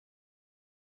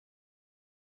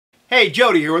Hey,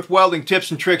 Jody here with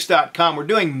WeldingTipsAndTricks.com. We're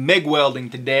doing MIG welding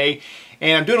today,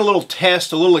 and I'm doing a little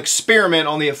test, a little experiment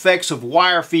on the effects of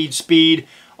wire feed speed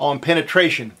on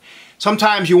penetration.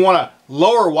 Sometimes you want to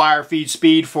lower wire feed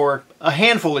speed for a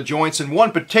handful of joints, and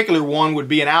one particular one would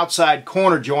be an outside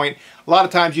corner joint. A lot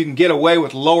of times you can get away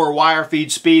with lower wire feed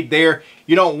speed there.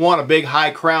 You don't want a big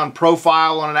high crown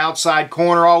profile on an outside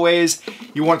corner always.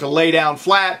 You want it to lay down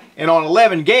flat, and on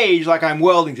 11 gauge like I'm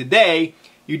welding today,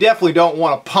 you definitely don't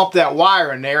want to pump that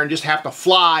wire in there and just have to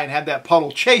fly and have that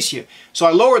puddle chase you. So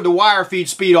I lowered the wire feed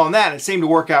speed on that, and it seemed to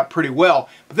work out pretty well.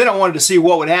 But then I wanted to see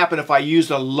what would happen if I used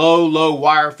a low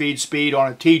wire feed speed on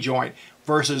a T-joint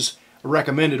versus a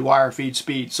recommended wire feed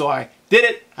speed. So I did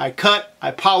it, I cut,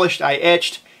 I polished, I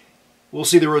etched. We'll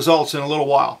see the results in a little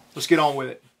while. Let's get on with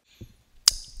it.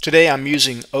 Today I'm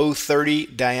using 030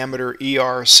 diameter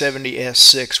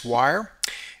ER70S6 wire.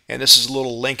 And this is a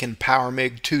little Lincoln Power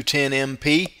MIG 210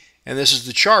 MP, and this is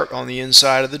the chart on the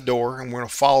inside of the door, and we're going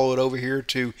to follow it over here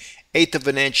to 1/8 of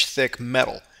an inch thick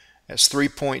metal. That's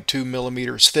 3.2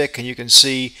 millimeters thick, and you can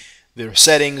see the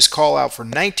settings call out for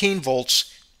 19 volts,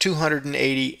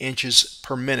 280 inches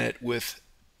per minute with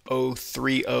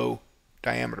 030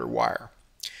 diameter wire.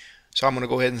 So I'm going to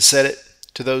go ahead and set it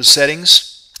to those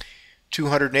settings.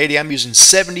 280, I'm using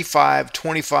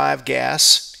 75-25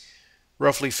 gas.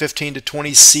 Roughly 15 to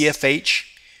 20 CFH,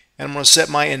 and I'm going to set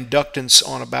my inductance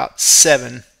on about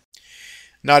 7.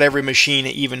 Not every machine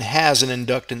even has an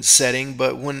inductance setting,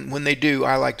 but when they do,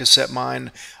 I like to set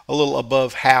mine a little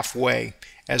above halfway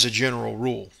as a general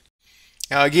rule.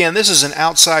 Now again, this is an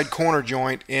outside corner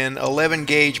joint in 11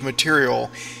 gauge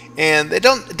material, and it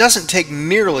doesn't take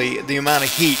nearly the amount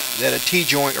of heat that a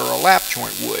T-joint or a lap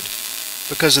joint would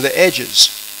because of the edges.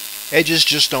 Edges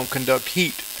just don't conduct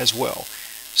heat as well.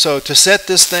 So to set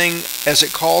this thing as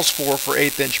it calls for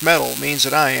 1/8 inch metal means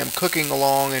that I am cooking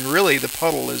along, and really the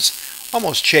puddle is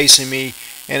almost chasing me,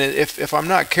 and if I'm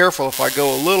not careful, if I go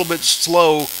a little bit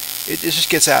slow, it just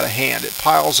gets out of hand. It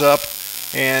piles up,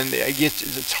 and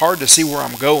it's hard to see where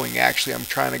I'm going. Actually, I'm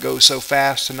trying to go so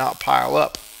fast to not pile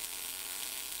up.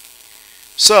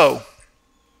 So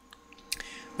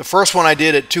the first one I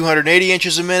did at 280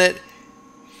 inches a minute.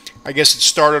 I guess it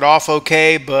started off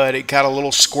okay, but it got a little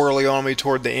squirrely on me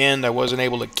toward the end. I wasn't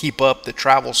able to keep up the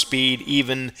travel speed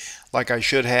even like I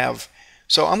should have.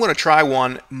 So I'm going to try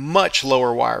one much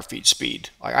lower wire feed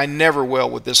speed. I never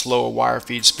weld with this lower wire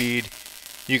feed speed.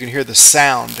 You can hear the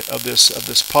sound of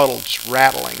this puddle just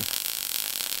rattling.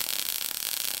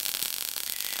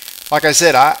 Like I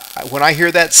said, when I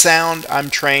hear that sound,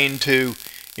 I'm trained to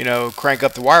crank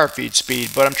up the wire feed speed,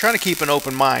 but I'm trying to keep an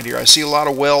open mind here. I see a lot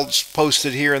of welds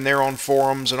posted here and there on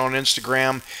forums and on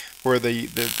Instagram where the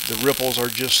ripples are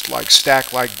just like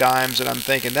stacked like dimes, and I'm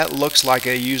thinking that looks like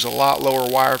they use a lot lower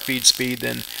wire feed speed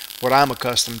than what I'm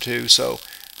accustomed to. So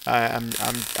I'm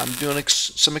doing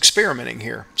some experimenting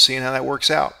here, seeing how that works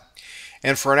out.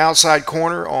 And for an outside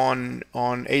corner on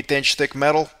 1/8 inch thick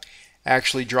metal,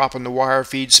 actually dropping the wire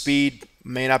feed speed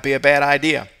may not be a bad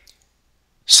idea.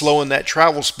 Slowing that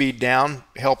travel speed down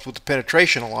helped with the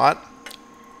penetration a lot.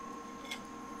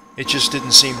 It just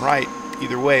didn't seem right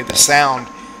either way. The sound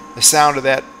of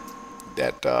that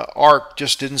arc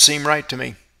just didn't seem right to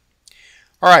me.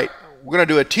 All right, we're going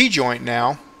to do a T-joint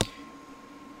now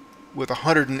with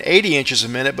 180 inches a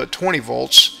minute, but 20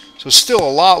 volts. So still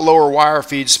a lot lower wire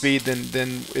feed speed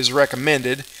than is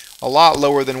recommended. A lot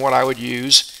lower than what I would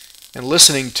use. And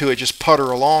listening to it just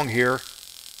putter along here,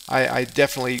 I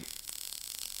definitely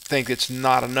think it's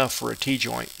not enough for a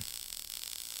T-joint.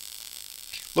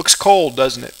 Looks cold,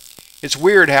 doesn't it? It's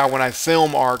weird how when I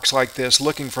film arcs like this,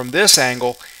 looking from this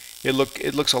angle, it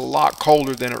looks a lot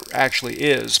colder than it actually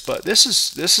is. But this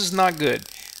is not good.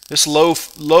 This low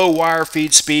wire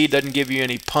feed speed doesn't give you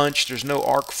any punch. There's no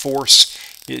arc force.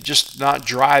 It's just not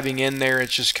driving in there.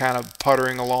 It's just kind of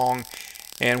puttering along.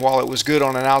 And while it was good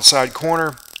on an outside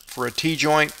corner for a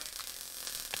T-joint,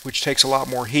 which takes a lot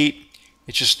more heat,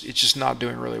 it's just not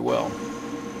doing really well.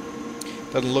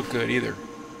 Doesn't look good either.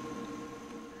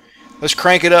 Let's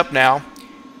crank it up now.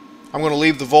 I'm going to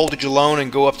leave the voltage alone and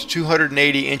go up to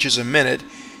 280 inches a minute.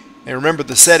 And remember,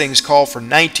 the settings call for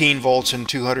 19 volts and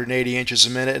 280 inches a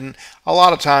minute. And a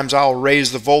lot of times I'll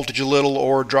raise the voltage a little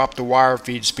or drop the wire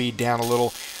feed speed down a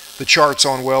little. The charts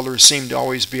on welders seem to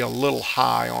always be a little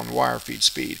high on wire feed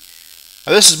speed.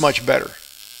 Now this is much better.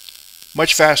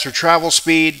 Much faster travel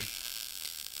speed.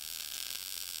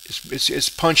 It's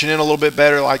punching in a little bit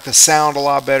better, like the sound a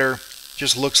lot better.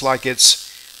 Just looks like it's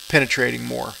penetrating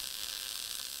more.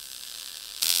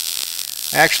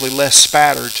 Actually less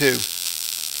spatter too.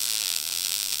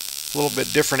 a little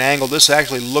bit different angle. This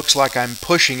actually looks like I'm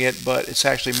pushing it, but it's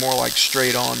actually more like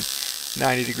straight on.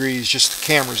 90 degrees, just the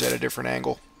camera's at a different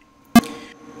angle.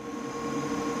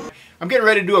 I'm getting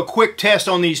ready to do a quick test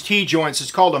on these T-joints.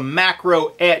 It's called a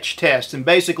macro etch test, and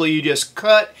basically you just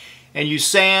cut and you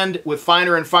sand with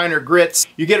finer and finer grits.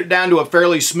 You get it down to a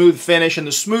fairly smooth finish, and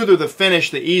the smoother the finish,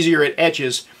 the easier it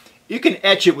etches. You can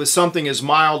etch it with something as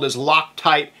mild as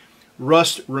Loctite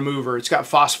rust remover. It's got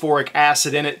phosphoric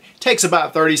acid in it. It takes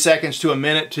about 30 seconds to a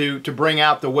minute to bring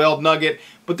out the weld nugget,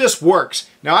 but this works.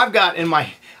 Now I've got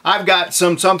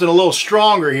something a little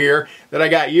stronger here that I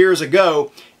got years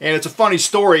ago, and it's a funny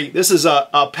story. This is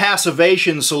a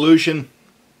passivation solution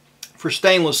for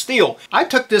stainless steel. I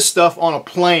took this stuff on a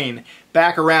plane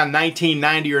back around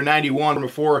 1990 or 91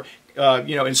 before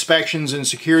inspections and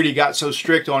security got so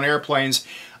strict on airplanes.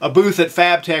 A booth at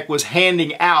FabTech was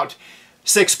handing out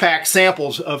 6-pack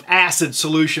samples of acid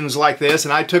solutions like this,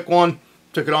 and I took one,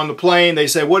 took it on the plane. They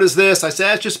said, "What is this?" I said,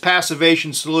 "That's just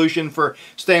passivation solution for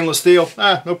stainless steel."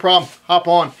 No problem, hop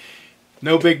on.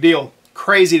 No big deal.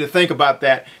 Crazy to think about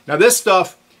that. Now this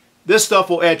stuff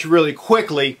will etch really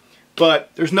quickly,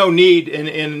 but there's no need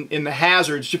in the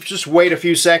hazards. Just wait a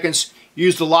few seconds,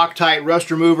 use the Loctite rust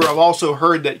remover. I've also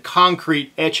heard that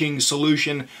concrete etching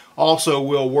solution also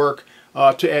will work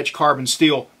to etch carbon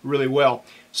steel really well.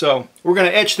 So we're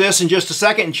going to etch this in just a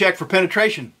second and check for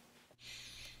penetration.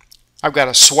 I've got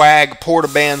a swag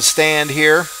portaband stand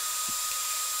here,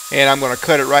 and I'm going to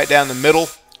cut it right down the middle,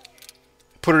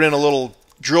 put it in a little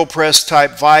drill press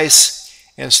type vise,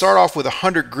 and start off with a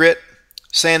 100 grit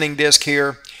sanding disc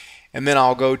here, and then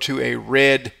I'll go to a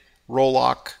red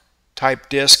Rolock type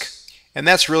disc, and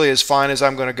that's really as fine as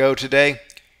I'm going to go today.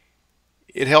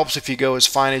 It helps if you go as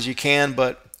fine as you can,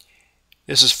 but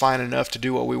this is fine enough to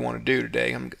do what we want to do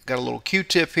today. I've got a little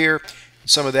Q-tip here,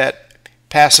 some of that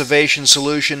passivation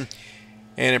solution,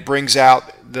 and it brings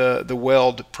out the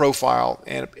weld profile.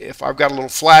 And if I've got a little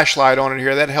flashlight on it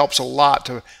here, that helps a lot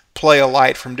to play a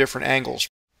light from different angles.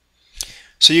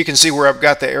 So you can see where I've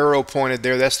got the arrow pointed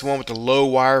there. That's the one with the low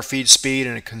wire feed speed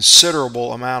and a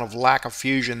considerable amount of lack of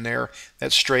fusion there.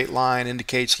 That straight line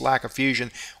indicates lack of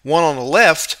fusion. One on the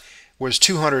left was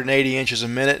 280 inches a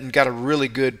minute and got a really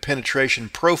good penetration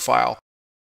profile.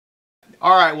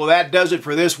 All right, well that does it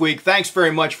for this week. Thanks very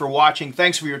much for watching.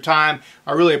 Thanks for your time.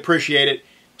 I really appreciate it.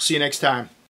 See you next time.